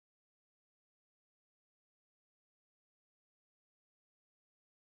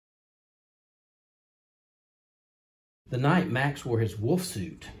The night Max wore his wolf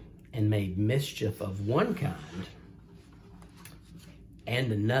suit and made mischief of one kind and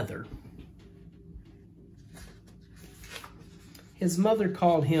another, his mother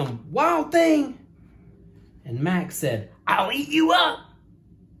called him Wild Thing, and Max said, "I'll eat you up."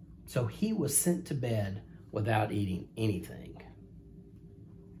 So he was sent to bed without eating anything.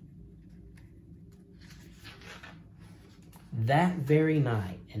 That very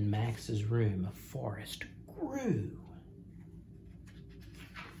night in Max's room, a forest grew.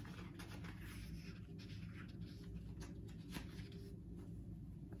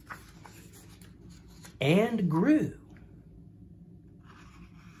 And grew.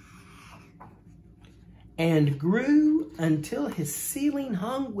 And grew until his ceiling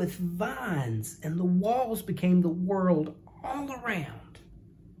hung with vines and the walls became the world all around.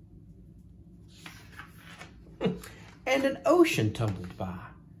 And an ocean tumbled by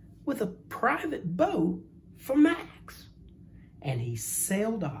with a private boat for Max. And he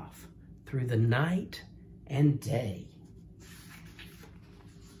sailed off through the night and day.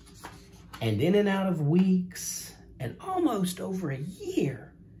 And in and out of weeks and almost over a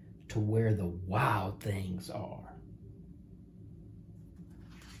year to where the wild things are.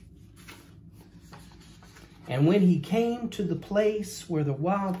 And when he came to the place where the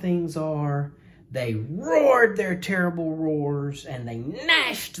wild things are, they roared their terrible roars, and they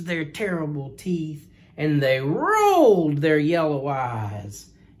gnashed their terrible teeth, and they rolled their yellow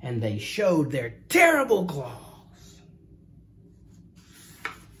eyes, and they showed their terrible claws.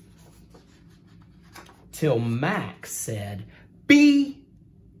 Till Max said, "Be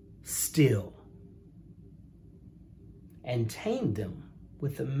still," and tamed them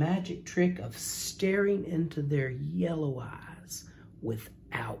with the magic trick of staring into their yellow eyes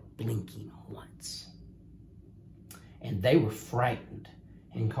without blinking once. And they were frightened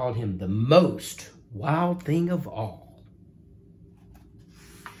and called him the most wild thing of all,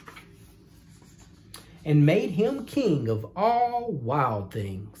 and made him king of all wild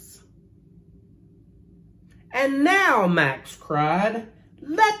things. And now, Max cried,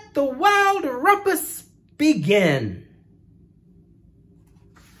 "Let the wild rumpus begin."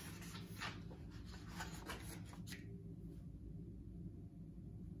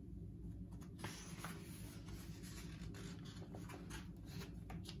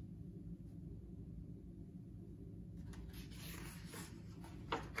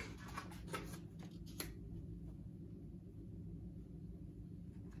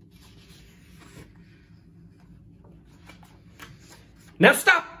 "Now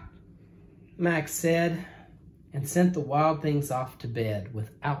stop," Max said, and sent the wild things off to bed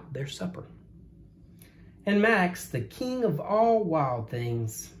without their supper. And Max, the king of all wild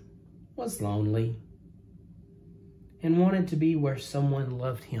things, was lonely and wanted to be where someone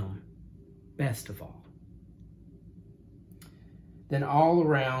loved him best of all. Then all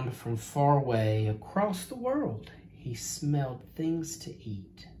around, from far away across the world, he smelled things to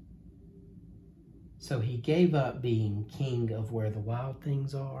eat. So he gave up being king of where the wild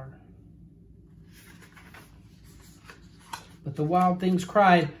things are. But the wild things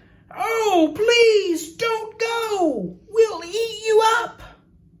cried, "Oh, please don't go. We'll eat you up.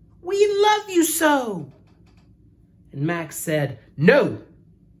 We love you so." And Max said, "No."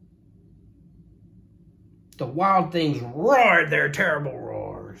 The wild things roared their terrible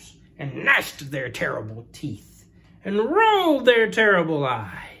roars and gnashed their terrible teeth and rolled their terrible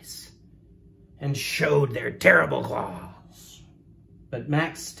eyes and showed their terrible claws. But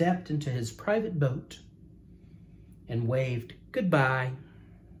Max stepped into his private boat and waved goodbye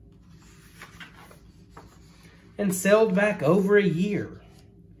and sailed back over a year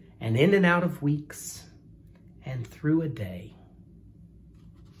and in and out of weeks and through a day.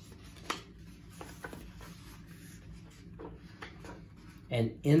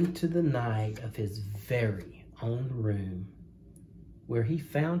 And into the night of his very own room, where he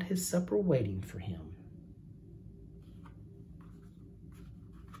found his supper waiting for him.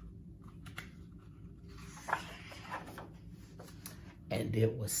 And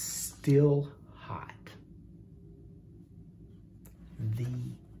it was still hot.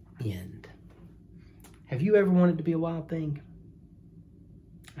 The end. Have you ever wanted to be a wild thing?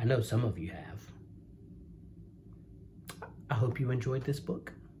 I know some of you have. I hope you enjoyed this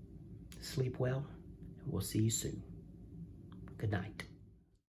book. Sleep well, and we'll see you soon. Good night.